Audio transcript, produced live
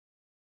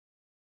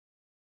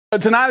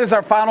Tonight is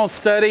our final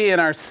study in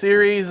our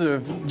series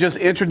of just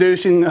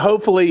introducing,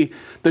 hopefully,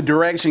 the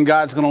direction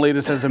God's going to lead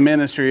us as a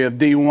ministry of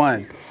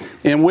D1.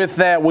 And with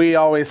that, we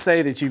always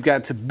say that you've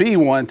got to be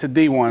one to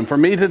D1. For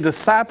me to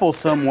disciple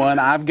someone,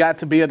 I've got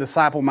to be a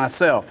disciple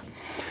myself.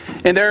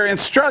 And there are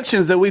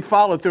instructions that we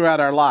follow throughout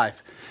our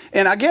life.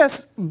 And I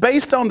guess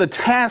based on the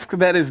task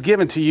that is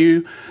given to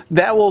you,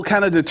 that will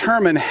kind of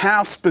determine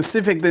how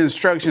specific the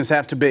instructions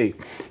have to be.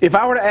 If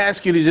I were to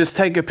ask you to just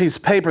take a piece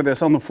of paper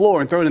that's on the floor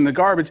and throw it in the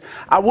garbage,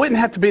 I wouldn't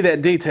have to be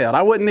that detailed.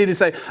 I wouldn't need to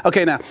say,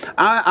 okay, now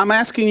I'm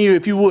asking you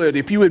if you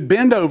would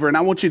bend over and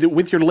I want you to,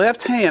 with your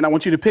left hand, I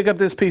want you to pick up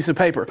this piece of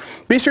paper.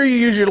 Be sure you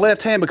use your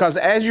left hand because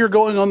as you're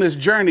going on this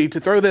journey to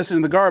throw this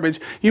in the garbage,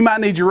 you might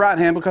need your right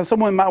hand because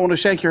someone might want to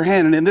shake your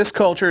hand. And in this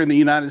culture in the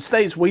United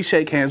States, we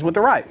shake hands with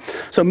the right.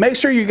 So make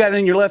sure you got it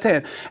in your left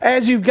hand.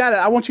 As you've got it,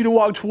 I want you to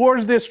walk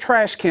towards this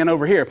trash can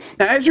over here.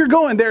 Now, as you're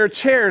going, there are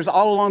chairs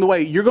all along the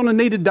way. You're going to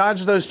need to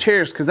dodge those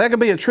chairs because that could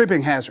be a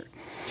tripping hazard.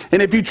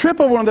 And if you trip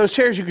over one of those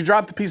chairs, you could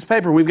drop the piece of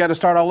paper. We've got to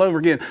start all over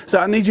again. So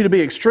I need you to be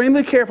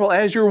extremely careful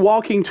as you're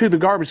walking to the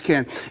garbage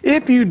can.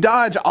 If you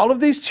dodge all of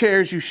these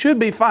chairs, you should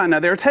be fine. Now,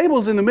 there are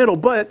tables in the middle,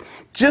 but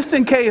just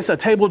in case a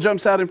table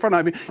jumps out in front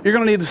of you, you're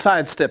going to need to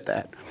sidestep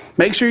that.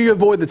 Make sure you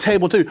avoid the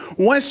table too.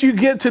 Once you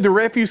get to the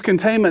refuse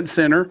containment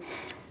center,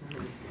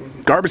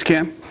 garbage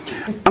can,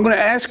 I'm going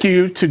to ask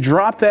you to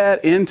drop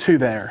that into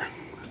there.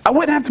 I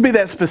wouldn't have to be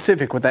that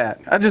specific with that.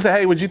 I'd just say,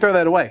 hey, would you throw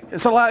that away?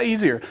 It's a lot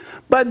easier.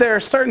 But there are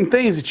certain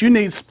things that you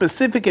need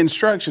specific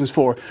instructions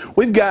for.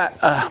 We've got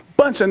a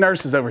bunch of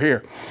nurses over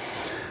here.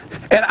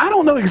 And I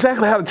don't know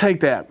exactly how to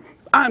take that.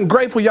 I'm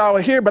grateful y'all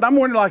are here, but I'm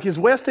wondering, like, is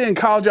West End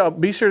College, y'all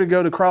be sure to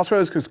go to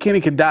Crossroads because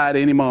Kenny could die at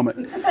any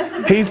moment.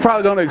 He's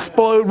probably going to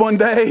explode one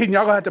day and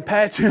y'all going to have to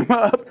patch him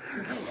up.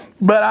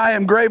 But I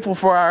am grateful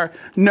for our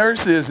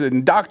nurses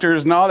and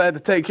doctors and all that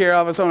to take care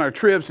of us on our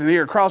trips and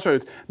here at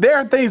Crossroads. There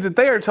are things that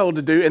they are told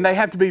to do, and they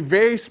have to be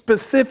very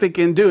specific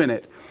in doing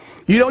it.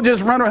 You don't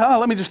just run around,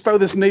 let me just throw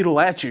this needle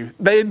at you.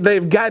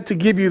 They've got to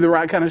give you the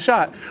right kind of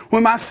shot.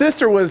 When my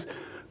sister was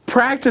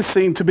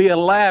practicing to be a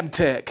lab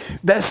tech,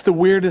 that's the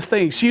weirdest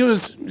thing.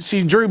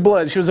 She drew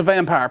blood. She was a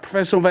vampire,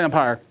 professional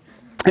vampire.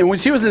 And when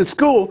she was in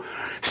school,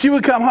 she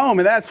would come home,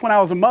 and that's when I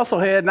was a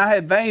musclehead, and I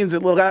had veins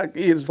that looked like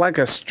it was like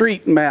a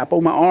street map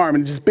on my arm,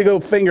 and just big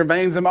old finger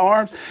veins in my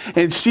arms.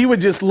 And she would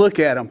just look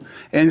at them,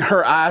 and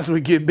her eyes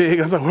would get big.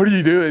 I was like, "What are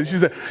you doing?" She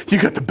said, "You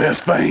got the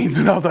best veins."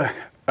 And I was like,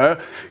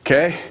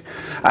 "Okay."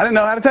 I didn't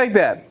know how to take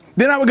that.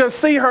 Then I would go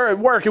see her at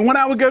work, and when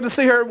I would go to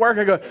see her at work,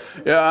 I go,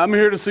 "Yeah, I'm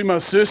here to see my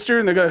sister."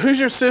 And they go, "Who's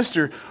your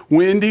sister?"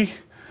 "Wendy."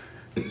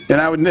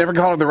 And I would never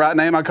call her the right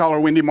name. I'd call her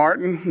Wendy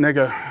Martin. And they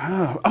go,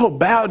 oh,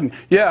 Bowden.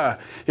 Yeah,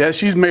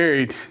 she's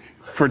married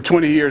for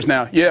 20 years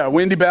now. Yeah,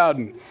 Wendy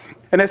Bowden.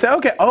 And they say,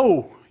 okay,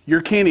 oh,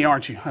 you're Kenny,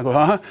 aren't you? I go,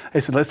 uh-huh.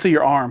 They said, let's see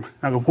your arm.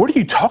 I go, what are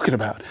you talking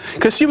about?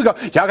 Because she would go,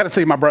 y'all got to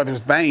see my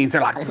brother's veins.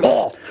 They're like,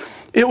 ugh.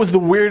 It was the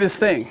weirdest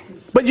thing.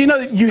 But you know,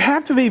 you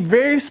have to be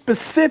very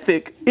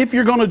specific if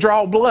you're going to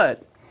draw blood.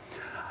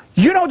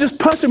 You don't just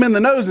punch them in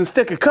the nose and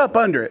stick a cup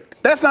under it.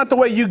 That's not the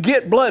way you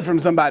get blood from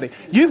somebody.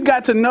 You've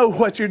got to know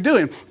what you're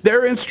doing. There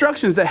are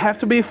instructions that have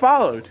to be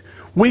followed.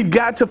 We've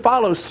got to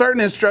follow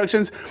certain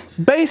instructions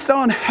based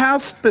on how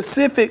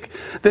specific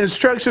the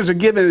instructions are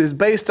given is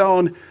based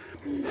on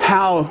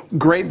how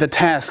great the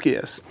task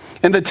is.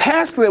 And the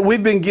task that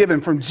we've been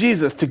given from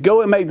Jesus to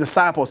go and make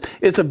disciples,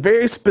 it's a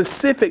very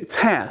specific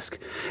task.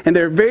 And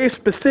there are very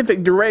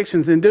specific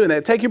directions in doing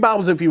that. Take your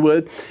Bibles, if you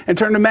would, and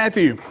turn to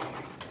Matthew.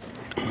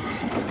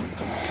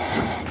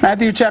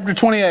 Matthew chapter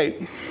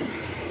 28.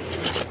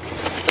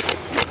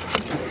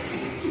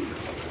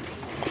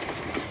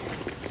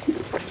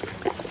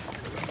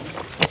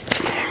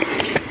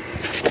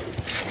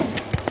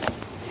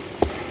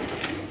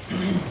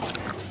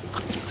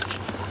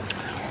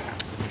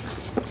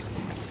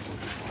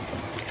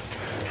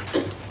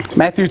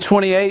 Matthew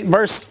 28,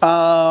 verse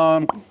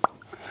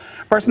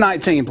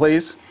 19,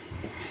 please.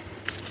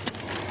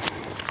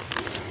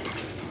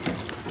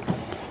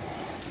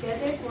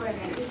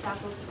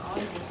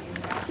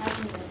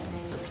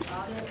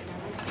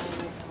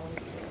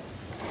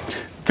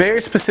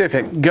 Very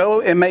specific.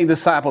 Go and make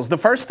disciples. The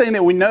first thing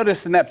that we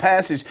notice in that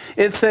passage,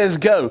 it says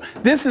go.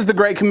 This is the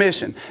Great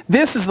Commission.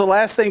 This is the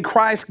last thing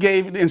Christ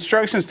gave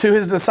instructions to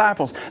his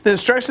disciples. The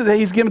instructions that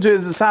he's given to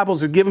his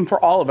disciples are given for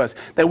all of us,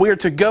 that we are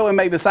to go and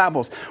make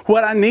disciples.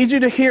 What I need you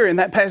to hear in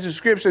that passage of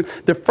Scripture,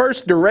 the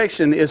first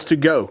direction is to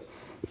go.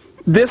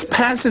 This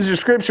passage of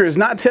Scripture is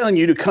not telling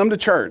you to come to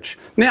church.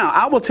 Now,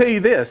 I will tell you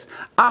this.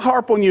 I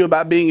harp on you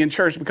about being in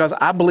church because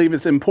I believe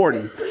it's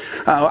important.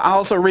 I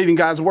also read in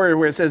God's Word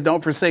where it says,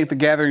 don't forsake the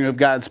gathering of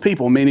God's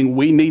people, meaning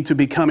we need to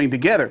be coming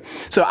together.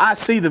 So I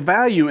see the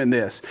value in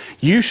this.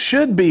 You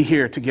should be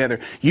here together.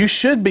 You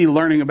should be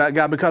learning about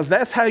God because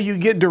that's how you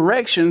get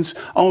directions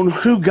on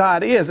who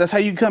God is. That's how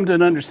you come to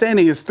an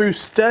understanding is through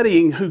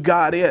studying who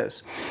God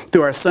is.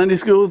 Through our Sunday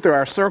school, through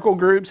our circle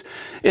groups.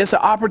 It's an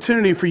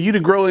opportunity for you to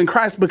grow in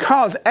Christ because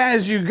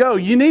as you go,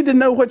 you need to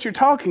know what you're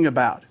talking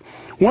about.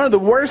 One of the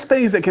worst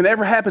things that can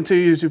ever happen to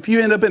you is if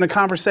you end up in a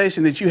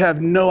conversation that you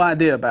have no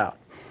idea about.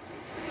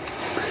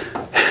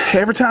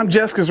 every time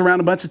Jessica's around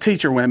a bunch of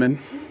teacher women,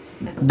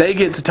 they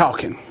get to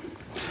talking.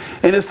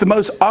 And it's the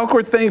most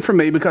awkward thing for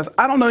me because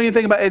I don't know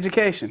anything about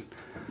education.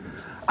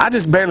 I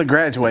just barely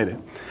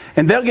graduated.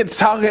 And they'll get to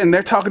talking and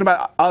they're talking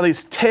about all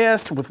these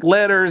tests with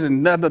letters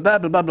and blah, blah, blah,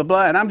 blah, blah, blah,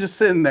 blah. And I'm just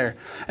sitting there.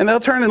 And they'll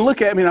turn and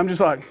look at me and I'm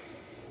just like,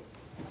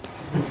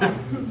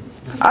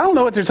 I don't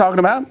know what they're talking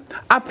about.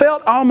 I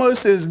felt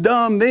almost as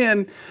dumb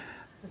then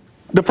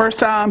the first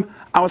time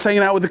I was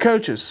hanging out with the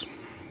coaches.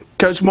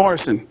 Coach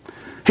Morrison.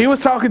 He was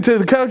talking to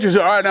the coaches.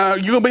 All right, now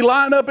you're going to be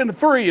lined up in the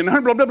 3 and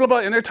blah, blah, blah, blah.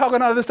 And they're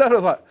talking all this stuff. I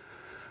was like,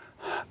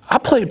 I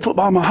played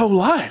football my whole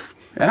life.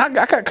 And I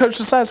got coached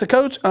aside and said,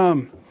 Coach,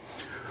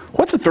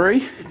 what's a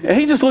 3? And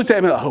he just looked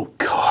at me like, oh,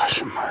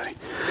 gosh, almighty.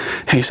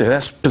 And he said,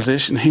 that's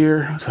position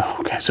here. I said,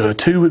 okay, so a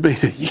 2 would be,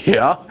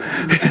 yeah.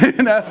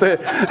 And I said,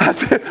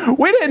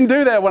 we didn't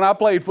do that when I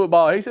played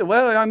football. He said,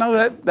 well, I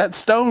know that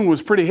stone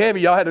was pretty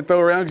heavy y'all had to throw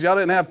around because y'all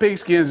didn't have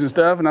pigskins and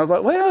stuff. And I was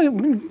like,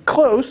 well,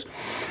 close.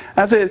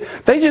 I said,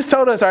 they just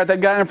told us, all right,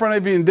 that guy in front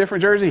of you in a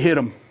different jersey, hit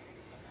him.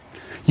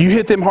 You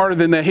hit them harder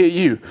than they hit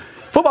you.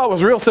 Football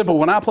was real simple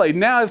when I played.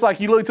 Now it's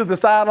like you look to the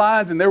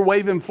sidelines and they're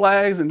waving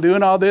flags and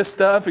doing all this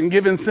stuff and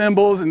giving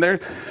symbols and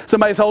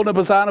somebody's holding up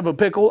a sign of a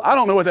pickle. I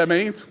don't know what that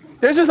means.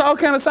 There's just all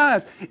kind of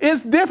signs.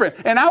 It's different.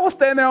 And I will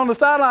stand there on the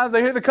sidelines.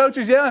 They hear the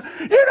coaches yelling,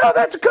 you know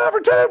that's a cover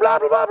 2, blah,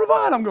 blah, blah, blah,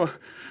 blah. And I'm going,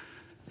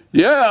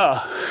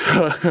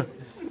 yeah.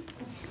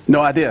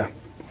 No idea.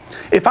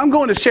 If I'm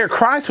going to share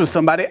Christ with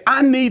somebody,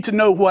 I need to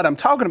know what I'm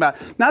talking about.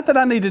 Not that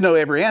I need to know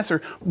every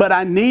answer, but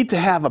I need to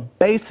have a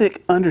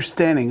basic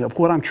understanding of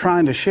what I'm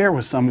trying to share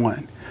with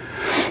someone.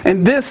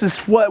 And this is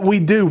what we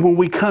do when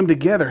we come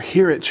together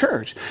here at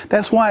church.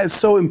 That's why it's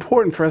so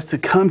important for us to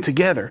come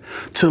together,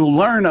 to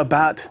learn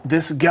about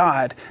this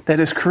God that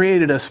has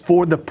created us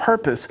for the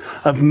purpose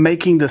of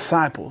making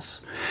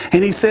disciples.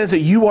 And he says that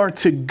you are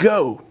to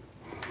go.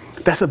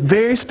 That's a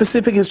very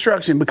specific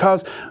instruction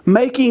because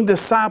making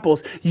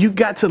disciples, you've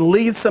got to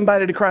lead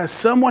somebody to Christ.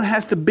 Someone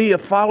has to be a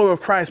follower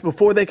of Christ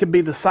before they can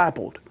be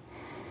discipled.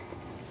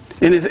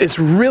 And it's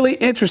really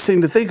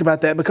interesting to think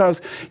about that because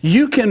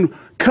you can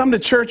come to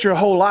church your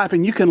whole life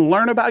and you can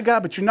learn about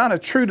God, but you're not a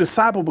true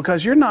disciple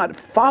because you're not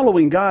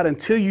following God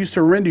until you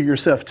surrender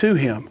yourself to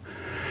Him.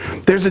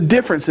 There's a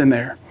difference in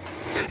there.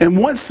 And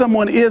once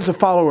someone is a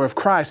follower of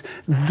Christ,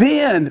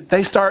 then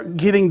they start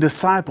getting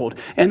discipled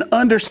and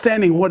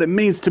understanding what it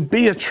means to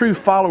be a true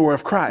follower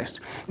of Christ.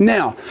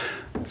 Now,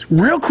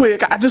 real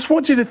quick, I just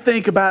want you to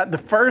think about the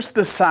first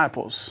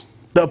disciples,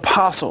 the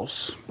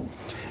apostles.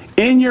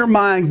 In your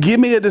mind, give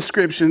me a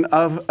description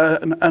of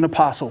an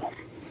apostle.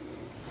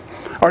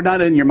 Or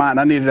not in your mind,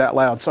 I need it out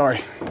loud,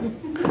 sorry.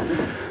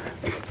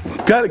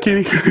 Got it,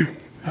 Kitty?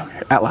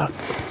 Okay, out loud.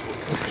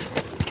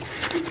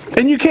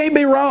 And you can't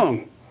be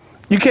wrong.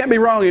 You can't be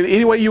wrong in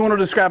any way you want to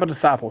describe a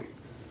disciple.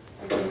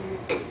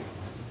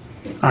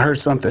 I heard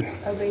something.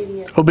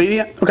 Obedient.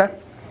 Obedient? Okay.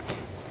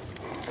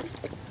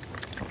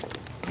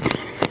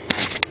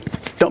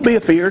 Don't be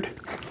afeared.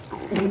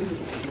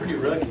 Pretty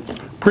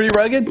rugged. Pretty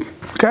rugged?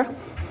 Okay.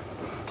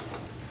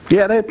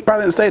 Yeah, they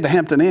probably didn't stay at the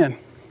Hampton Inn.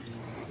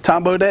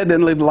 Tom Bodett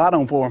didn't leave the light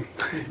on for them.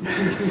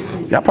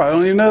 Y'all probably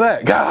don't even know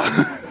that.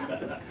 God.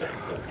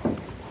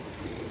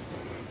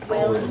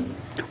 Willing.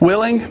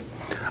 Willing?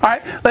 All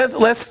right,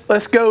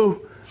 let's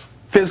go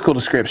physical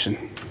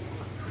description.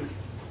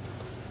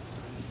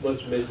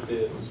 Bunch of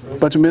misfits.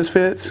 Bunch of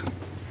misfits.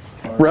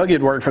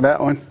 Rugged work for that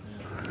one.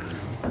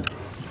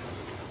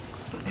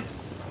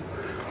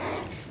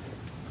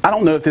 I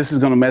don't know if this is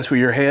going to mess with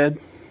your head,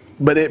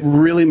 but it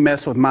really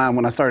messed with mine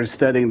when I started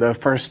studying the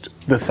first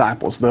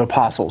disciples, the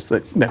apostles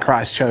that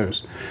Christ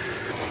chose.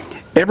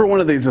 Every one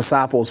of these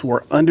disciples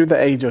were under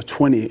the age of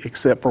 20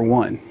 except for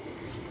one.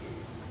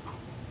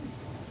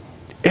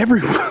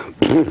 Everyone.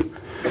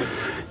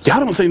 Y'all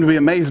don't seem to be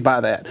amazed by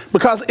that.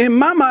 Because in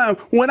my mind,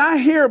 when I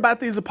hear about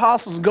these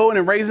apostles going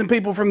and raising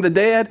people from the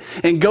dead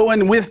and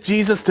going with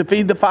Jesus to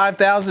feed the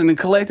 5,000 and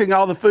collecting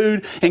all the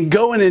food and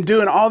going and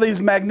doing all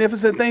these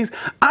magnificent things,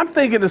 I'm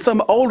thinking of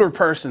some older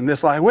person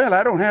that's like, well,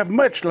 I don't have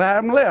much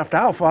time left.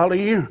 I'll follow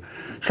you.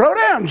 Slow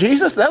down,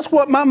 Jesus. That's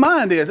what my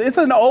mind is. It's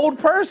an old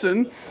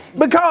person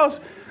because,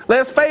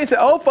 let's face it,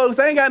 old folks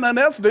ain't got nothing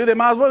else to do. They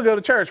might as well go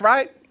to church,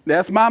 right?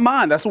 That's my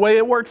mind. That's the way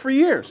it worked for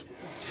years.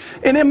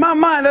 And in my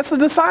mind, that's the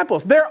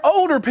disciples. They're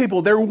older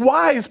people. They're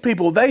wise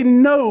people. They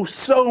know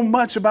so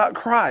much about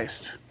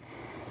Christ.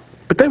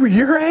 But they were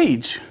your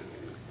age.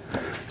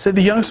 Said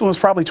the youngest one was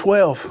probably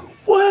 12.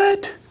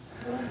 What?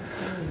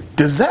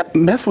 Does that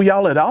mess with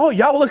y'all at all?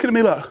 Y'all looking at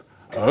me like,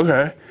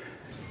 okay.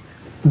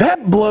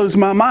 That blows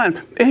my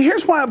mind. And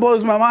here's why it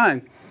blows my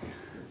mind.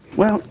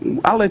 Well,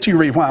 I'll let you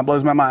read why it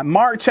blows my mind.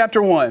 Mark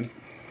chapter 1.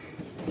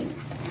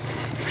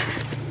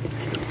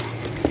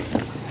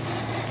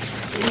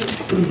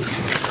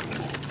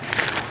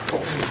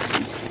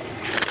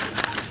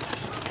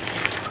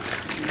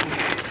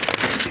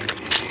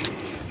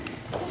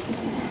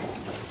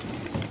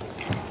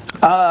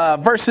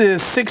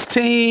 Verses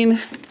 16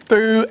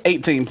 through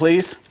 18,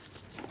 please.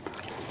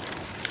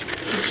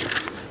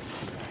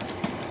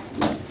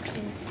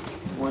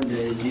 One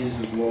day, Jesus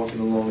was walking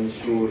along the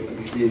shore of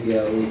the Sea of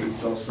Galilee. He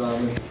saw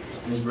Simon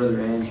and his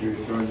brother Andrew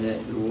throwing a net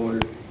into the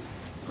water,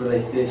 for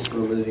they fished for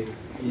a living.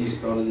 Jesus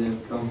called to them,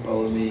 "Come,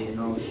 follow me, and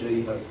I will show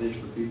you how to fish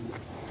for people."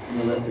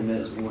 And they left their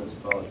nets at once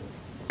and followed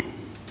him.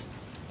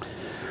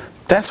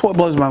 That's what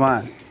blows my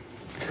mind.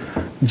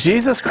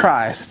 Jesus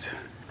Christ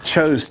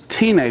chose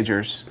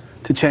teenagers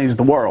to change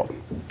the world.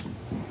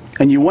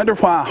 And you wonder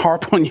why I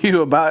harp on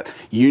you about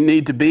you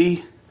need to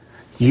be?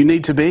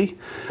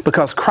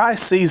 Because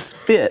Christ sees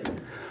fit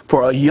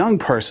for a young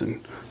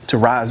person to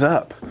rise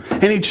up.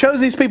 And He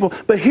chose these people.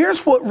 But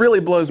here's what really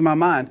blows my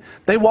mind.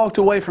 They walked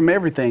away from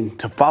everything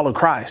to follow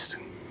Christ.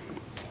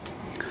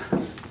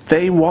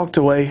 They walked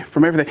away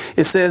from everything.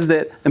 It says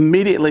that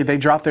immediately they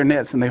dropped their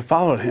nets and they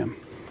followed Him.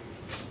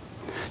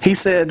 He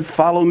said,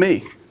 "Follow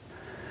me."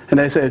 And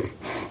they said,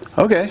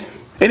 "Okay."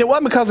 And it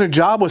wasn't because their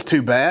job was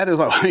too bad. It was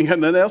like, I ain't got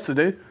nothing else to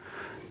do.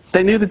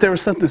 They knew that there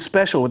was something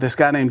special with this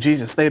guy named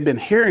Jesus. They had been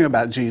hearing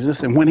about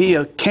Jesus, and when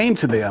He came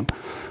to them,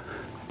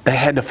 they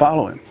had to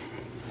follow Him.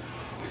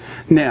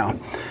 Now,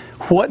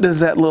 what does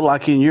that look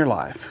like in your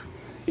life?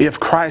 If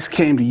Christ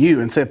came to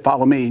you and said,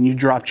 "Follow me," and you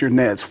dropped your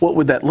nets, what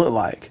would that look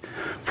like?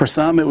 For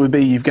some, it would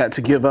be you've got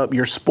to give up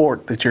your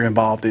sport that you're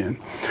involved in.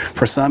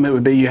 For some, it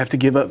would be you have to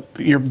give up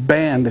your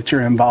band that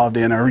you're involved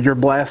in, or your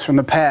blast from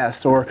the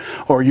past, or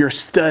your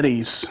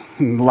studies.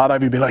 And a lot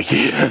of you would be like,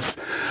 "Yes,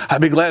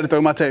 I'd be glad to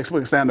throw my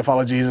textbooks down to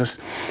follow Jesus."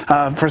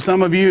 For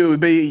some of you, it would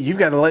be you've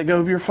got to let go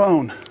of your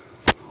phone.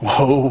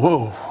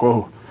 Whoa.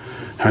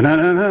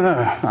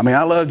 No. I mean,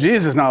 I love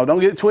Jesus. No, don't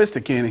get it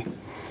twisted, Kenny.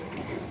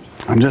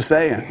 I'm just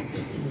saying.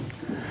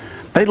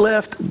 They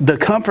left the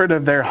comfort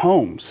of their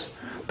homes.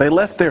 They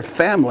left their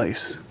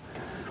families.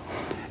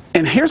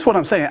 And here's what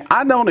I'm saying.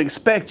 I don't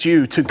expect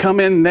you to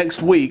come in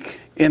next week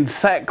in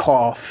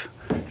sackcloth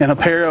and a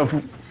pair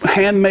of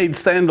handmade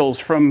sandals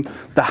from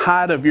the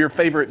hide of your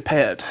favorite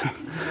pet.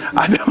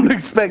 I don't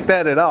expect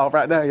that at all.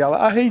 Right now, y'all,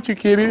 "I hate you,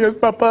 Kitty.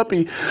 That's my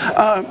puppy."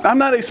 I'm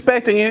not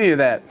expecting any of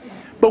that.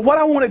 But what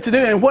I want it to do,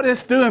 and what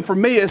it's doing for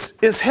me,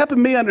 is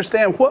helping me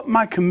understand what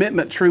my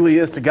commitment truly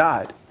is to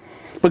God.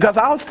 Because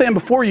I'll stand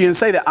before you and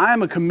say that I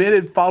am a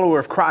committed follower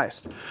of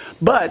Christ.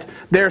 But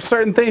there are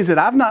certain things that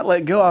I've not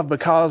let go of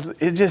because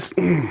it's just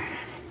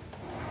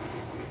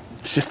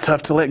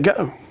tough to let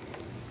go.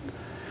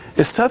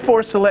 It's tough for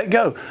us to let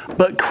go.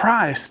 But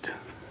Christ,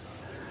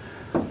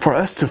 for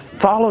us to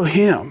follow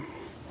Him,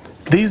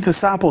 these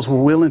disciples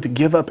were willing to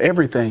give up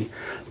everything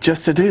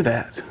just to do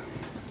that.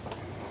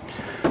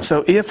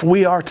 So if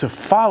we are to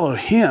follow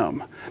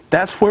Him,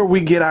 that's where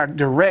we get our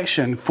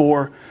direction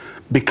for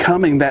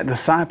becoming that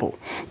disciple.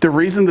 The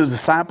reason the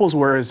disciples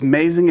were as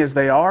amazing as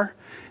they are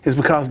is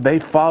because they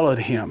followed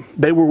Him.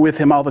 They were with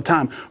Him all the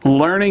time,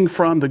 learning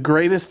from the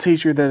greatest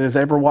teacher that has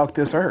ever walked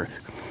this earth,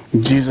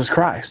 Jesus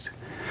Christ.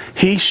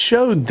 He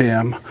showed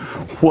them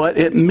what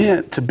it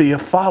meant to be a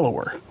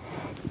follower.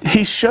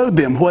 He showed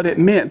them what it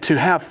meant to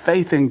have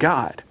faith in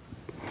God.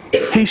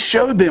 He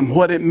showed them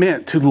what it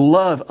meant to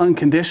love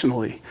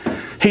unconditionally.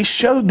 He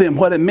showed them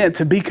what it meant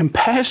to be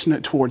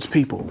compassionate towards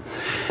people.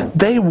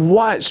 They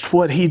watched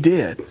what He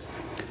did,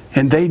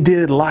 and they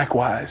did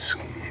likewise.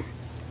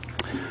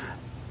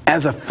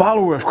 As a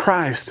follower of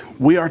Christ,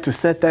 we are to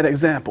set that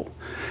example.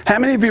 How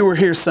many of you were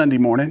here Sunday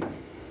morning?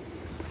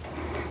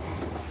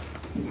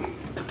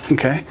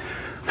 Okay.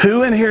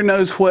 Who in here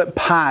knows what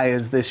pi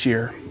is this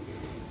year?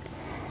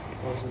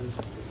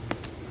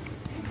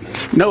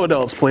 No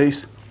adults,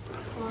 please.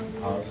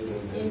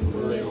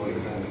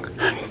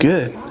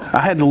 Good. I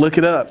had to look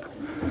it up.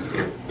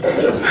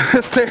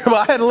 It's terrible.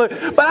 I had to look,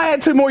 but I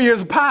had 2 more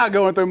years of pi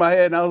going through my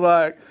head, and I was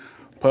like,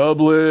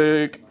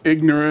 public,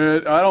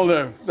 ignorant, I don't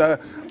know. So,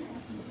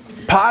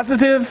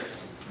 positive,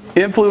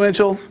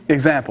 influential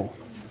example.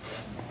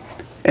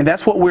 And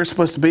that's what we're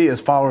supposed to be as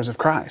followers of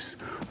Christ.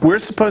 We're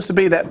supposed to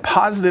be that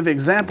positive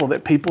example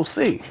that people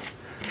see.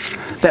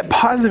 That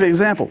positive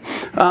example.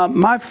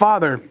 My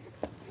father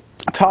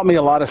taught me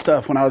a lot of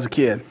stuff when I was a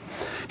kid.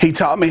 He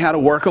taught me how to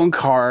work on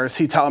cars.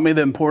 He taught me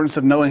the importance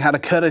of knowing how to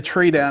cut a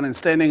tree down and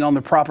standing on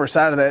the proper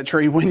side of that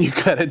tree when you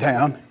cut it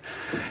down.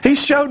 He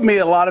showed me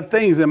a lot of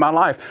things in my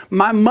life.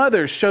 My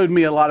mother showed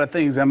me a lot of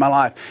things in my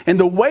life. And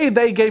the way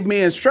they gave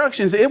me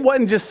instructions, it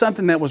wasn't just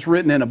something that was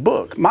written in a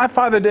book. My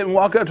father didn't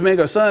walk up to me and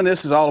go, "Son,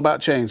 this is all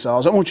about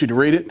chainsaws. I want you to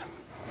read it.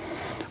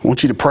 I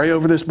want you to pray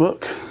over this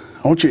book.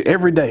 I want you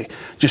every day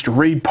just to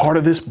read part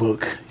of this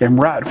book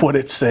and write what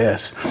it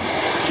says.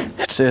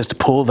 It says to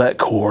pull that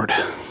cord."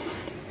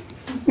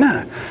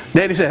 No.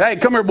 Daddy said, "Hey,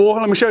 come here, boy.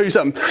 Let me show you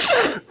something.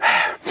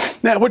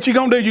 Now, what you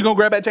gonna do? You gonna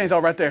grab that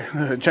chainsaw right there.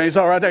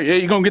 Chainsaw right there. Yeah,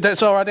 you gonna get that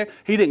saw right there?"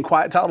 He didn't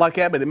quite talk like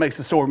that, but it makes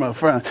the story more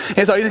fun.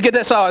 And so he said, "Get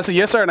that saw." I said,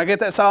 "Yes, sir." And I get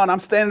that saw, and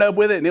I'm standing up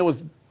with it, and it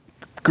was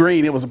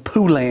green. It was a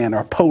Poulan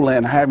or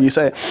Poland, or however you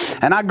say it.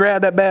 And I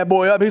grabbed that bad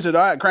boy up. He said,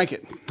 "All right, crank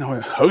it." I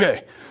went,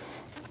 "Okay.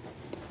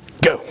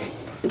 Go."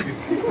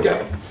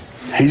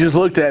 He just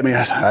looked at me.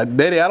 I said,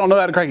 Daddy, I don't know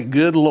how to crank it.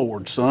 Good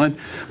Lord, son.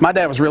 My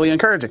dad was really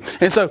encouraging.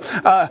 And so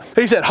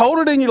he said, hold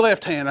it in your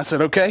left hand. I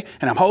said, okay.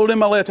 And I'm holding it in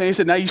my left hand. He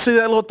said, now you see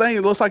that little thing?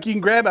 It looks like you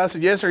can grab it. I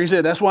said, yes, sir. He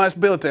said, that's why it's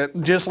built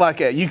just like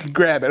that. You can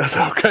grab it. I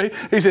said, okay.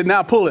 He said,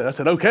 now pull it. I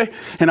said, okay.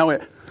 And I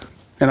went,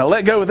 and I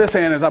let go with this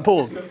hand as I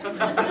pulled.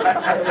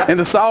 And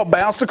the saw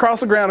bounced across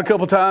the ground a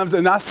couple times.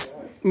 And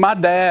my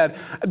dad,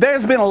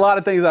 there's been a lot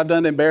of things I've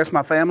done to embarrass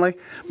my family.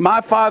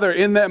 My father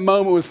in that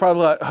moment was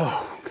probably like,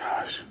 oh,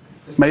 gosh,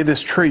 may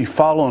this tree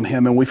fall on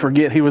him and we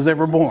forget he was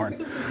ever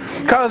born.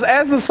 Because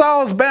as the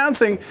saw was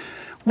bouncing,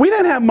 we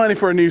didn't have money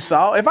for a new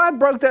saw. If I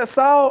broke that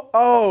saw,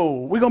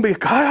 we're going to be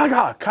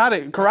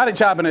karate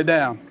chopping it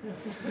down.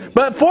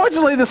 But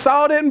fortunately, the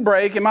saw didn't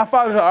break. And my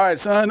father said, all right,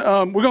 son,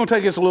 we're going to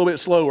take this a little bit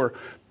slower.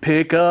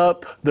 Pick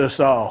up the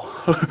saw.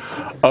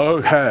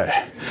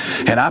 Okay.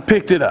 And I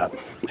picked it up.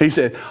 He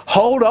said,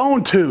 hold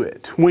on to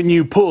it when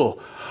you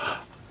pull.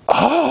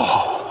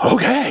 Oh,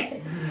 okay.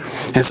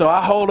 And so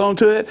I hold on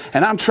to it,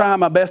 and I'm trying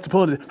my best to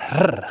pull it.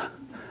 I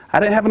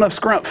didn't have enough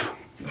scrumph.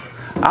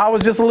 I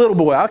was just a little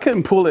boy. I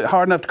couldn't pull it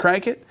hard enough to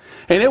crank it.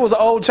 And it was an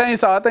old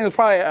chainsaw. I think it was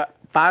probably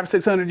 500 or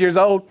 600 years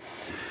old.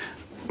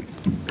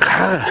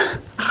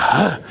 And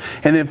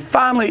then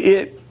finally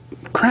it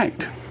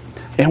cranked.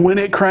 And when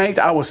it cranked,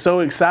 I was so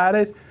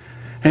excited.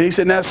 And he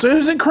said, now as soon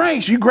as it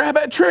cranks, you grab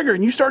that trigger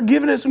and you start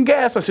giving it some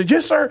gas. I said,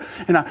 yes, sir.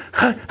 And I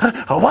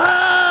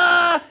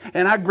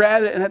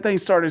grabbed it and that thing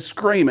started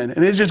screaming.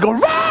 And it's just going,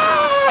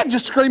 wah!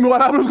 Just screaming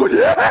what I was going,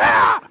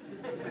 yeah!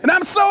 And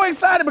I'm so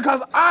excited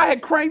because I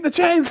had cranked the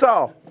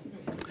chainsaw.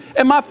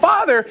 And my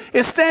father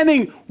is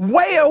standing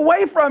way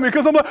away from me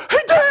because I'm like,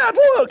 hey, Dad,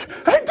 look.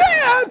 Hey,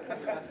 Dad.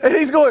 And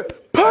he's going,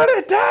 put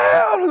it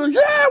down. I'm like,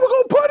 yeah, we're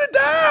going to put it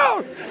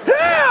down.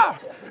 Yeah.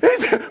 He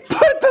said,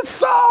 put the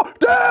saw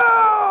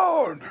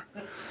down.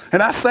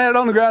 And I sat it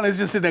on the ground and it's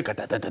just sitting there.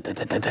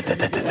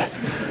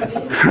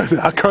 I said,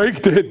 I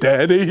cranked it,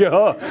 Daddy.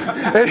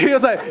 And he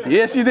was like,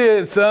 yes, you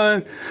did,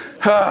 son.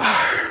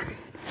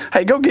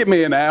 Hey, go get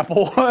me an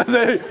apple. I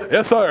said,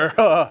 yes, sir.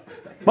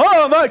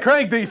 Mom, I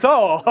cranked the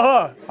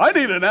saw. I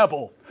need an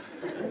apple.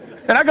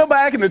 And I go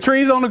back and the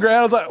tree's on the ground.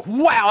 I was like,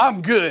 wow,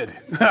 I'm good.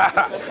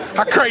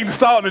 I cranked the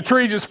saw and the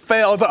tree just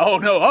fell. I was like, oh,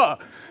 no,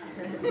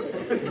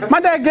 My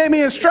dad gave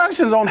me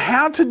instructions on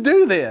how to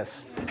do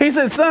this. He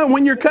said, son,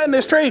 when you're cutting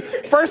this tree,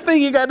 first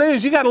thing you got to do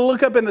is you got to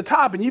look up in the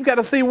top and you've got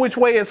to see which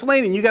way it's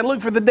leaning. You got to look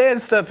for the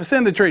dead stuff that's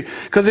in the tree.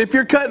 Because if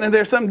you're cutting and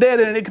there's something dead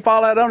in it, it can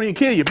fall out on you and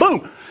kill you.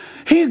 Boom.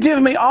 He's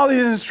giving me all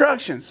these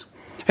instructions.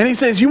 And he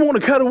says, you want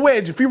to cut a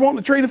wedge. If you want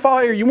the tree to fall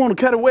here, you want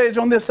to cut a wedge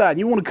on this side.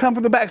 You want to come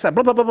from the back side,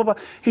 blah, blah, blah, blah, blah.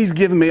 He's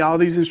giving me all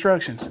these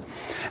instructions.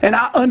 And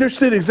I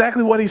understood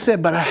exactly what he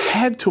said, but I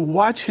had to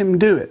watch him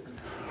do it.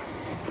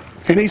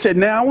 And he said,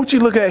 now I want you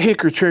to look at that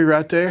hickory tree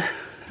right there.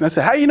 And I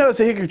said, how do you know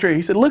it's a hickory tree?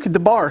 He said, look at the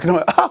bark. And I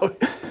went, oh,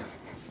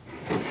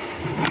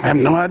 I have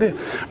no idea.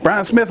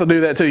 Brian Smith will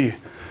do that to you.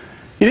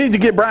 You need to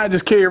get Brian to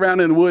just carry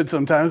around in the woods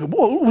sometime.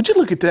 Whoa, would you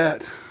look at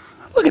that?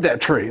 Look at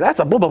that tree. That's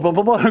a blah, blah, blah,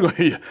 blah, blah. I go,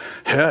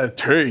 yeah,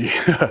 tree.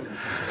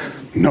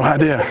 No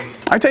idea.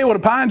 I tell you what a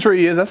pine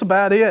tree is. That's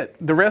about it.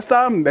 The rest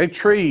of them, they're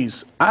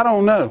trees. I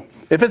don't know.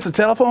 If it's a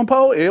telephone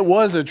pole, it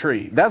was a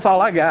tree. That's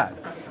all I got.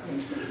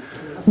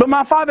 But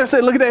my father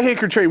said, look at that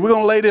hickory tree. We're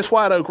going to lay this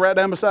white oak right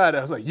down beside it.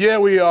 I was like, yeah,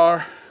 we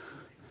are.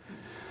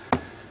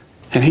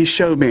 And he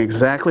showed me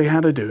exactly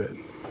how to do it.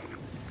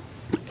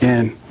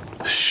 And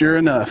sure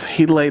enough,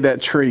 he laid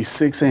that tree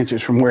 6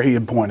 inches from where he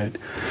had pointed.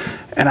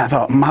 And I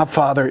thought, my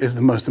father is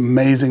the most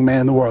amazing man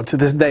in the world. To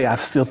this day, I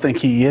still think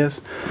he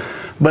is.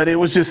 But it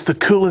was just the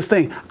coolest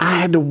thing. I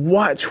had to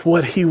watch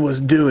what he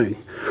was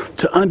doing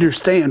to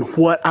understand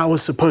what I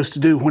was supposed to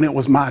do when it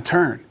was my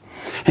turn.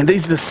 And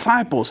these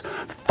disciples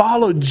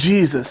followed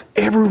Jesus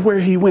everywhere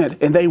he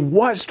went, and they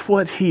watched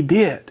what he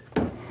did.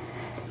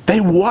 They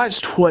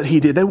watched what he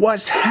did. They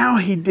watched how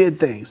he did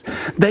things.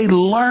 They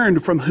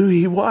learned from who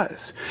he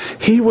was.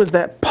 He was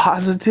that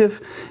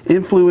positive,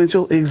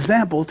 influential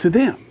example to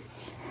them.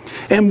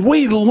 And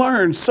we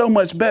learn so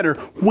much better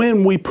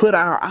when we put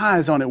our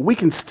eyes on it. We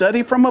can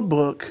study from a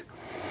book,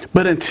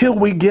 but until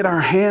we get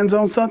our hands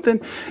on something,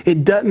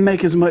 it doesn't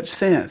make as much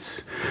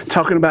sense.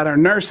 Talking about our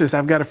nurses,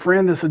 I've got a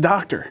friend that's a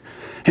doctor.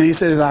 And he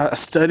says, I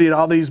studied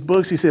all these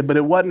books. He said, but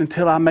it wasn't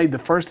until I made the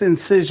first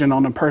incision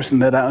on a person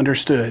that I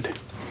understood.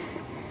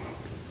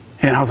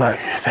 And I was like,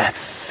 that's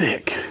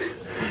sick.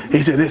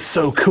 He said, it's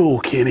so cool,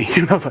 Kenny.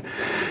 And I was like,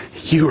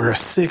 you are a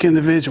sick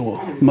individual.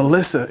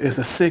 Melissa is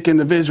a sick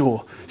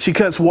individual. She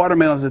cuts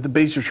watermelons at the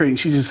beach retreat and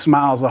she just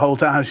smiles the whole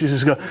time. She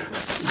just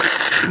goes,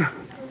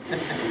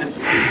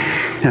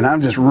 and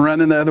I'm just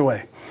running the other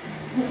way.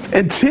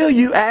 Until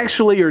you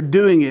actually are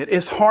doing it,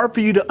 it's hard for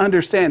you to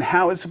understand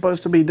how it's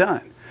supposed to be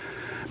done.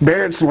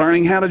 Barrett's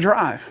learning how to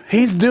drive.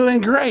 He's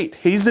doing great.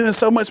 He's doing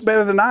so much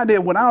better than I did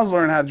when I was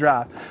learning how to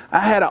drive. I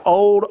had an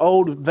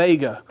old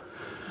Vega.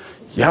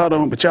 Y'all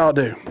don't, but y'all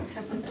do.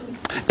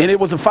 And it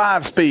was a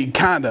 5-speed,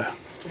 kind of.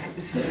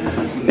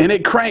 And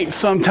it cranked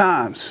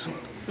sometimes.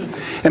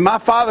 And my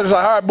father's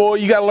like, all right, boy,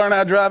 you got to learn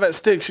how to drive that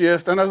stick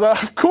shift. And I was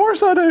like, of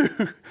course I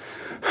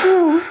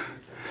do.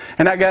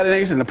 And I got in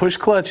there and I pushed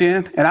clutch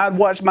in, and I'd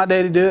watched my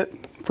daddy do it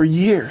for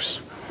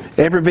years.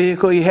 Every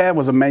vehicle he had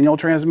was a manual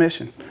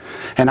transmission.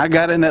 And I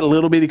got in that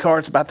little bitty car,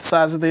 it's about the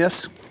size of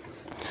this.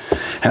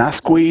 And I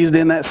squeezed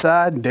in that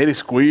side, and Daddy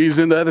squeezed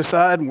in the other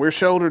side, and we're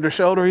shoulder to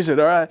shoulder. He said,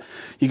 all right,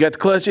 you got the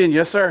clutch in?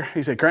 Yes, sir.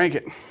 He said, crank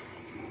it.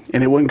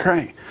 And it wouldn't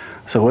crank.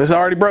 So it's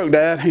already broke,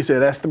 Dad. He said,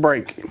 that's the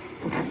brake.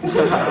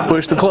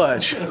 Push the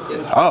clutch.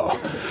 Oh,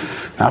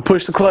 I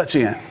pushed the clutch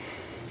in.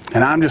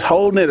 And I'm just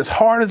holding it as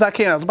hard as I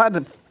can. I was about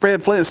to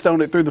Fred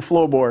Flintstone it through the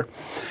floorboard.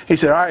 He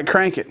said, all right,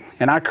 crank it.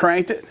 And I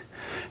cranked it.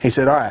 He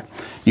said, all right,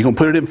 you're going to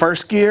put it in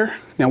first gear.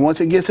 Now,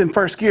 once it gets in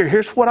first gear,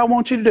 here's what I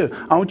want you to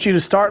do. I want you to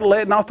start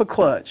letting off the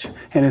clutch.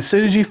 And as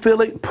soon as you feel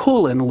it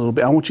pulling a little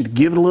bit, I want you to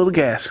give it a little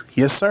gas.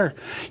 Yes, sir.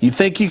 You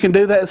think you can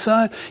do that,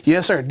 son?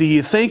 Yes, sir. Do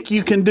you think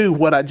you can do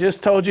what I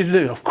just told you to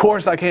do? Of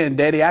course I can,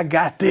 Daddy. I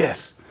got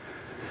this.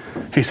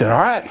 He said,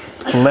 all right,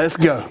 let's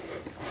go.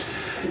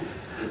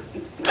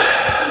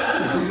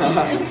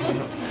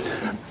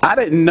 I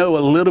didn't know a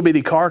little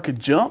bitty car could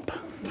jump.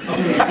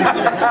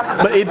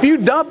 But if you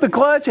dump the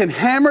clutch and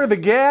hammer the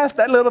gas,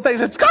 that little thing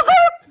just,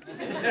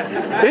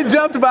 it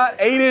jumped about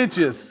 8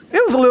 inches.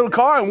 It was a little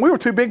car and we were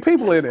 2 big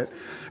people in it.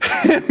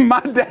 And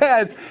my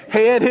dad's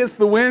head hits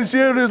the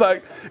windshield. He was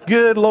like,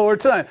 good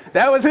Lord, son.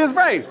 That was his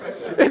phrase.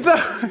 And so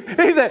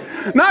he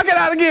said, knock it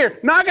out of gear,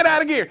 knock it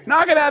out of gear,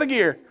 knock it out of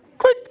gear.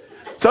 Click.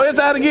 So it's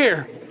out of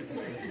gear.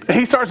 And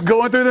he starts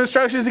going through the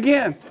instructions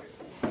again.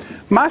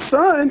 My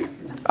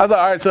son, I was like,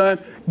 all right, son,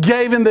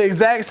 gave him the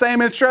exact same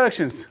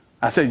instructions.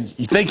 I said,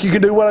 you think you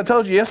can do what I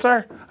told you? Yes,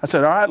 sir. I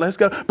said, all right, let's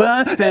go.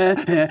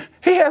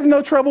 He has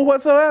no trouble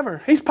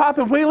whatsoever. He's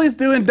popping wheelies,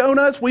 doing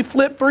donuts. We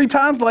flip 3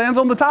 times, lands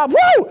on the top.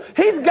 Woo!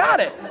 He's got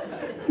it.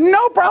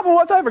 No problem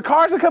whatsoever.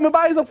 Cars are coming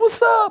by. He's like,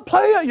 what's up,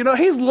 player? You know,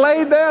 he's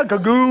laid down.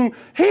 Gagoon.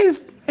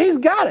 He's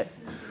got it.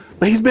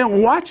 But he's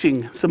been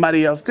watching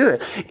somebody else do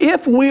it.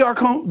 If we are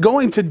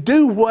going to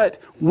do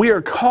what we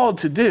are called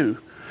to do,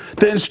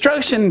 the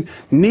instruction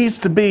needs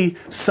to be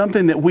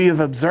something that we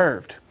have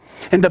observed.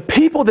 And the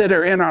people that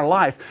are in our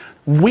life,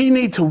 we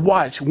need to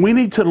watch. We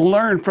need to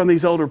learn from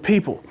these older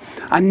people.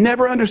 I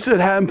never understood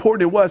how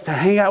important it was to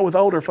hang out with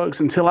older folks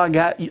until I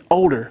got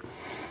older.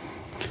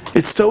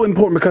 It's so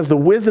important because the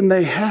wisdom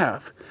they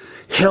have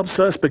helps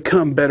us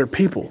become better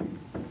people.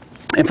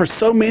 And for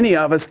so many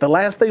of us, the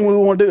last thing we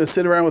want to do is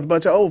sit around with a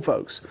bunch of old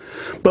folks.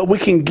 But we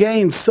can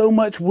gain so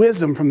much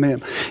wisdom from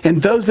them. And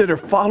those that are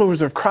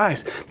followers of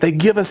Christ, they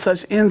give us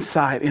such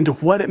insight into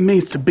what it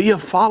means to be a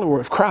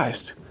follower of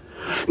Christ.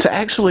 To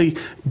actually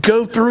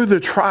go through the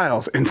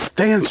trials and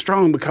stand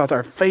strong because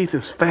our faith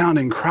is found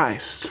in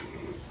Christ.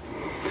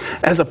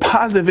 As a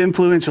positive,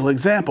 influential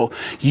example,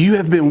 you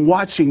have been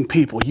watching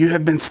people. You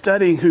have been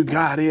studying who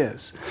God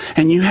is.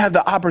 And you have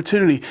the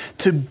opportunity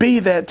to be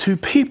that to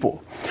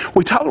people.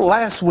 We talked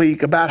last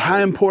week about how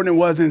important it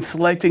was in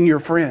selecting your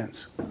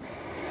friends.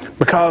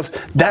 Because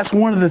that's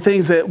one of the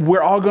things that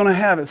we're all going to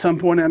have at some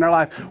point in our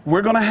life.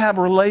 We're going to have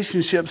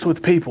relationships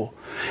with people.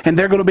 And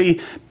they're going to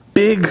be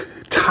big,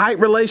 tight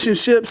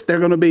relationships. They're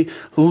going to be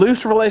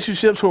loose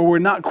relationships where we're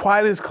not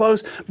quite as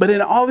close. But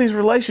in all these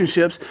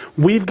relationships,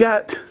 we've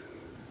got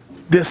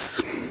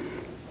this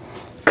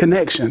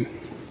connection.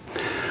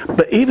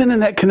 But even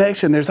in that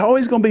connection, there's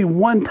always going to be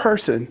one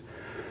person.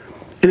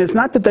 And it's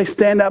not that they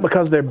stand out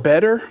because they're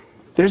better.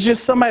 There's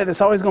just somebody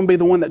that's always going to be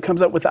the one that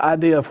comes up with the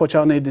idea of what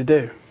y'all need to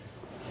do.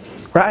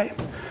 Right?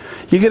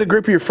 You get a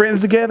group of your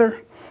friends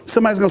together.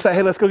 Somebody's going to say,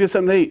 hey, let's go get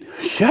something to eat.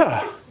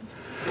 Yeah.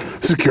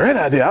 This is a great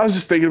idea. I was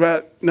just thinking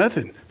about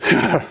nothing.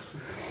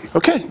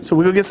 Okay, so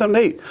we go get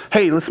something to eat.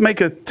 Hey, let's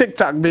make a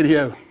TikTok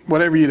video.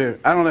 Whatever you do.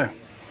 I don't know.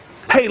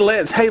 Hey,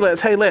 let's.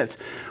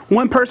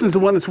 One person's the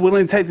one that's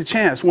willing to take the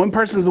chance. One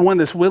person's the one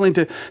that's willing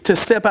to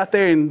step out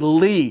there and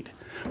lead.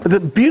 But the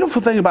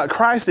beautiful thing about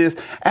Christ is,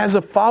 as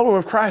a follower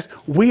of Christ,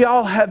 we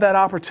all have that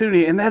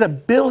opportunity and that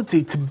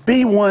ability to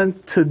be one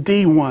to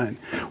D1.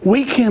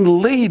 We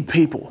can lead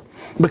people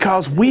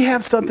because we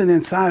have something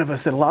inside of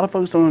us that a lot of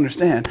folks don't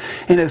understand.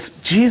 And it's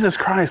Jesus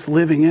Christ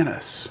living in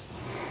us.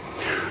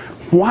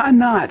 Why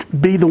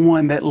not be the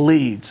one that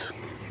leads?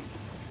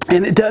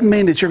 And it doesn't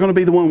mean that you're going to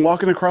be the one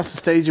walking across the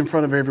stage in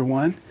front of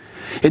everyone.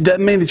 It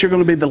doesn't mean that you're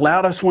going to be the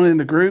loudest one in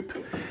the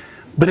group.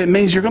 But it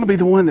means you're going to be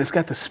the one that's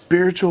got the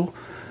spiritual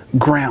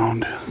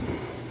ground,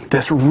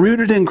 that's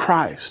rooted in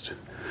Christ.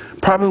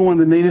 Probably one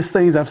of the neatest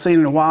things I've seen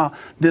in a while.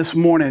 This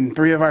morning,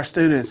 3 of our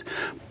students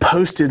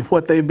posted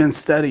what they've been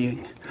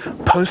studying,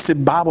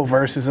 posted Bible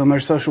verses on their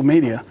social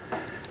media.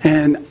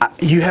 And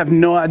you have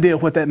no idea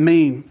what that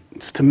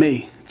means to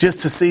me, just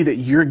to see that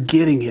you're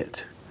getting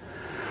it.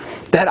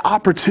 That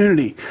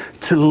opportunity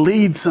to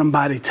lead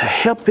somebody, to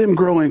help them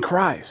grow in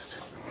Christ.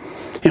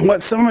 And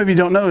what some of you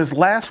don't know is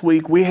last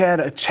week we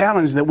had a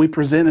challenge that we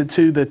presented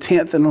to the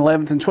 10th and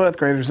 11th and 12th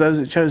graders, those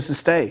that chose to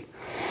stay.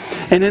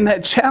 And in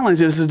that challenge,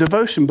 there's a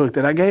devotion book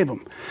that I gave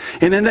them.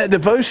 And in that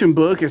devotion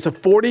book, it's a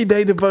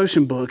 40-day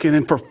devotion book. And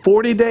then for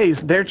 40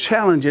 days, their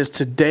challenge is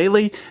to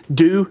daily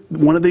do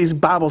one of these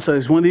Bible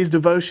studies, one of these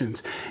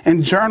devotions,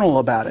 and journal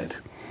about it.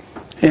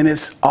 And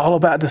it's all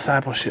about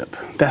discipleship.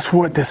 That's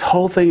what this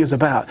whole thing is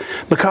about.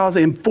 Because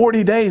in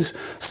 40 days,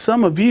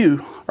 some of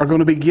you are going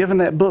to be given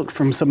that book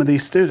from some of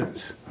these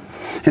students.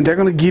 And they're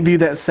going to give you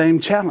that same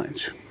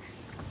challenge.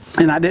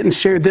 And I didn't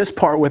share this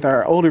part with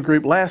our older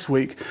group last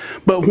week,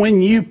 but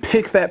when you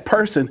pick that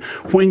person,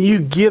 when you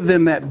give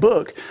them that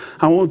book,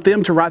 I want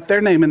them to write their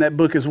name in that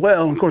book as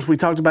well. And of course, we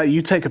talked about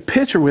you take a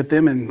picture with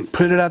them and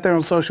put it out there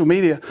on social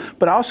media,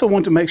 but I also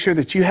want to make sure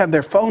that you have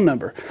their phone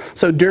number.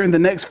 So during the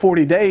next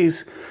 40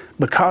 days,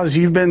 because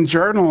you've been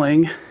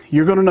journaling,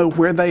 you're going to know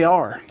where they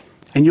are.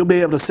 And you'll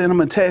be able to send them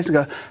a text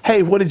and go,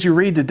 hey, what did you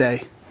read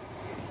today?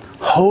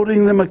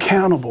 Holding them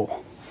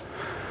accountable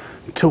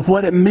to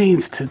what it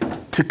means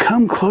to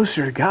come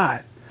closer to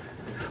God.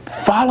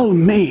 Follow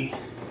me.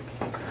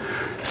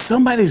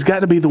 Somebody's got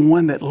to be the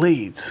one that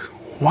leads.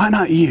 Why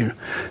not you?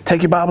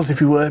 Take your Bibles,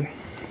 if you would,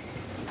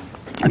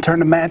 and turn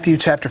to Matthew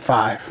chapter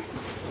 5.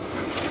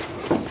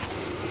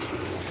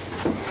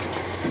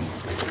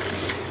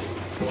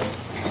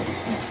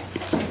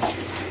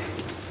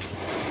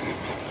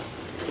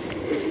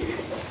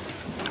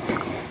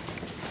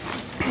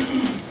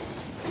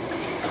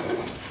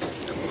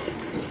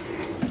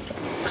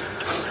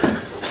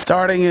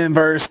 Starting in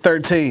verse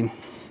 13,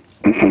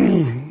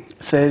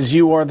 it says,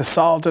 you are the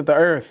salt of the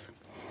earth.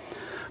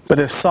 But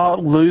if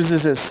salt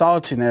loses its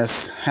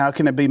saltiness, how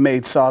can it be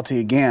made salty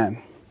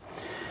again?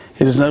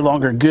 It is no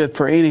longer good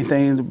for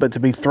anything but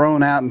to be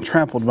thrown out and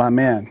trampled by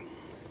men.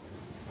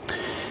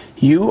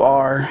 You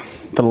are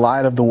the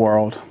light of the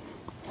world.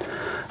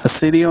 A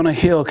city on a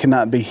hill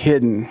cannot be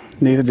hidden,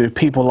 neither do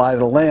people light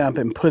a lamp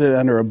and put it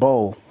under a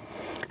bowl.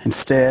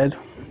 Instead,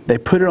 they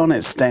put it on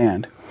its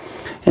stand,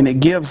 and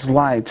it gives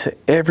light to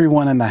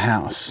everyone in the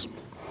house.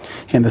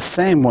 In the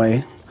same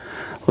way,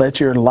 let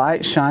your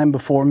light shine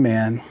before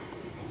men,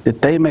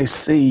 that they may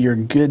see your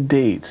good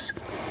deeds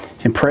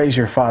and praise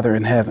your Father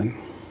in heaven.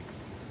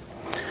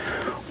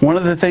 One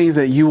of the things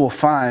that you will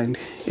find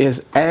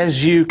is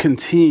as you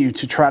continue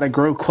to try to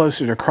grow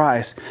closer to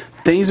Christ,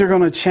 things are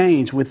going to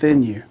change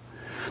within you.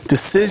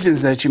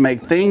 Decisions that you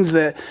make, things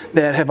that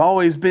have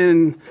always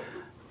been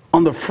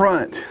on the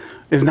front,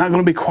 is not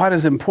going to be quite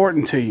as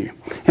important to you.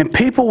 And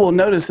people will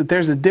notice that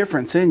there's a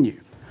difference in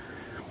you.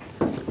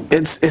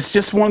 It's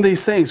just one of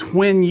these things.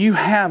 When you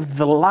have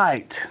the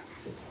light,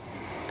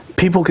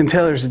 people can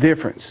tell there's a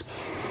difference.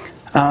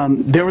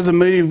 There was a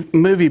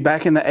movie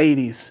back in the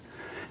 80s.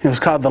 It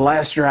was called The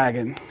Last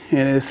Dragon.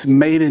 And it's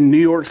made in New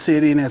York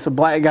City. And it's a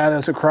black guy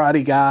that's a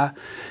karate guy.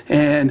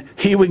 And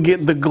he would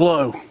get the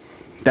glow.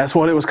 That's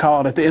what it was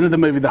called at the end of the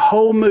movie. The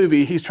whole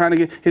movie, he's trying to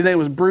get... His name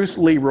was Bruce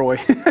Leroy.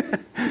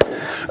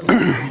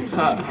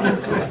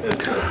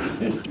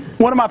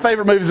 One of my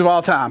favorite movies of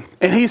all time.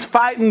 And he's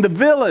fighting the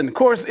villain. Of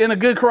course, in a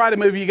good karate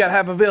movie, you got to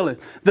have a villain.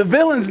 The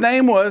villain's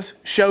name was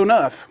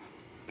Sho'nuff,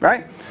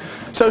 right?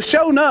 So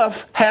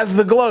Sho'nuff has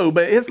the glow,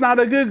 but it's not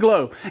a good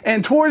glow.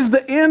 And towards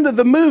the end of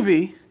the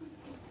movie,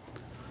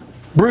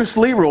 Bruce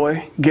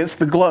Leroy gets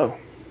the glow.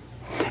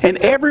 And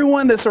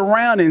everyone that's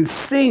around and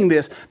seeing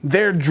this,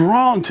 they're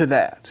drawn to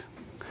that.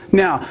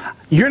 Now,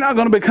 you're not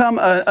going to become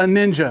a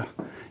ninja.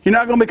 You're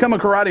not going to become a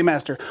karate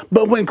master.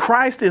 But when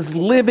Christ is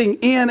living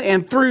in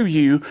and through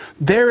you,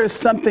 there is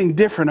something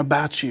different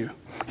about you.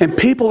 And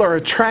people are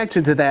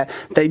attracted to that.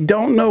 They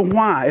don't know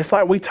why. It's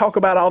like we talk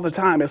about all the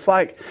time. It's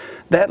like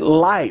that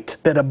light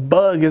that a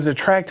bug is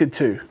attracted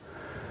to.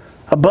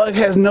 A bug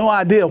has no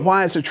idea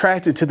why it's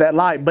attracted to that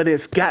light, but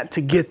it's got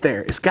to get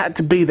there. It's got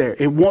to be there.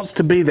 It wants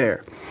to be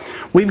there.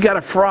 We've got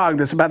a frog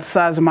that's about the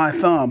size of my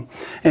thumb,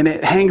 and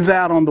it hangs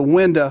out on the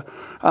window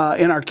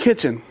in our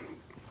kitchen.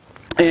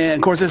 And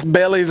of course, its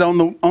belly's on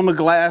the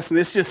glass, and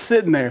it's just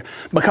sitting there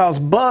because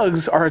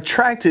bugs are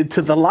attracted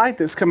to the light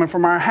that's coming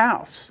from our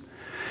house.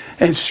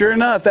 And sure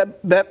enough,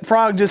 that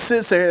frog just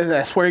sits there.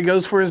 That's where he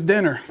goes for his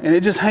dinner, and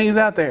it just hangs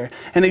out there.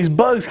 And these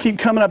bugs keep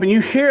coming up, and you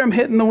hear them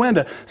hitting the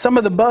window. Some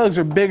of the bugs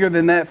are bigger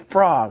than that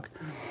frog,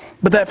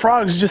 but that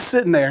frog's just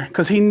sitting there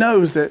because he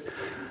knows that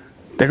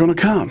they're going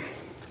to come.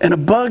 And a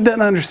bug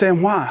doesn't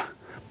understand why,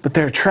 but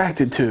they're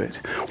attracted to it.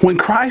 When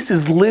Christ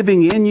is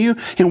living in you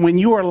and when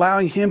you are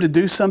allowing Him to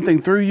do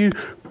something through you,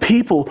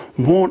 people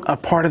want a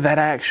part of that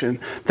action.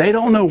 They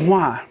don't know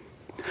why,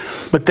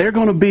 but they're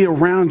going to be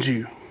around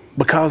you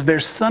because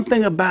there's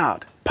something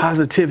about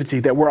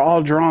positivity that we're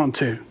all drawn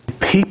to.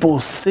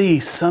 People see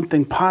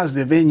something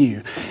positive in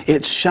you.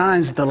 It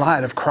shines the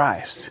light of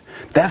Christ.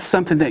 That's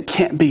something that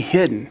can't be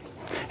hidden.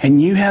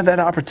 And you have that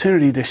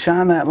opportunity to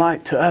shine that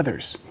light to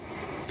others.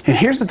 And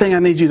here's the thing I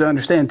need you to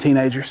understand,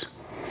 teenagers.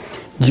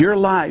 Your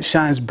light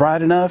shines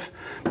bright enough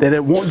that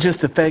it won't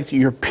just affect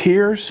your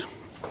peers,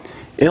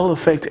 it'll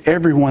affect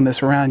everyone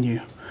that's around you,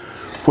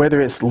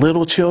 whether it's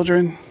little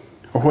children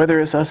or whether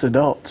it's us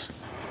adults.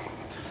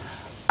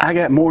 I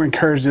got more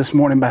encouraged this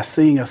morning by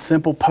seeing a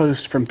simple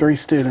post from 3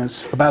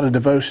 students about a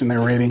devotion they're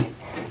reading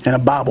and a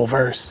Bible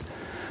verse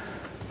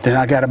than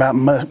I got about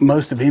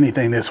most of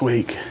anything this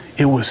week.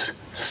 It was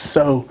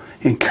so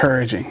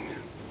encouraging.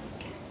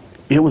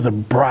 It was a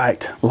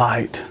bright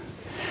light.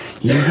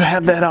 You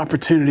have that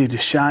opportunity to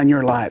shine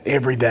your light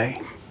every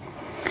day.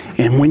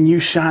 And when you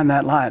shine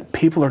that light,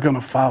 people are going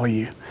to follow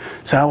you.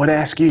 So I would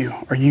ask you,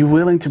 are you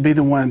willing to be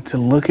the one to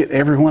look at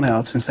everyone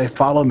else and say,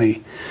 follow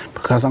me,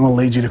 because I'm going to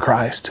lead you to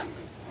Christ?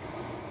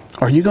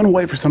 Or are you going to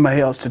wait for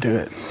somebody else to do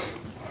it?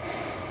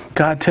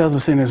 God tells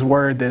us in His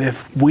Word that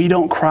if we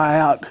don't cry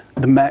out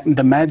the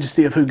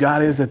majesty of who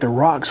God is, that the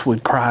rocks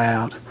would cry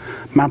out.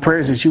 My prayer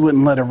is that you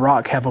wouldn't let a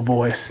rock have a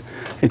voice,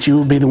 that you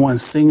would be the one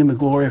singing the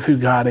glory of who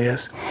God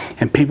is,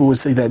 and people would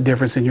see that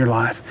difference in your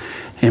life,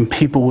 and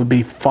people would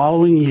be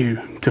following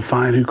you to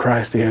find who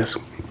Christ is.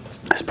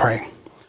 Let's pray.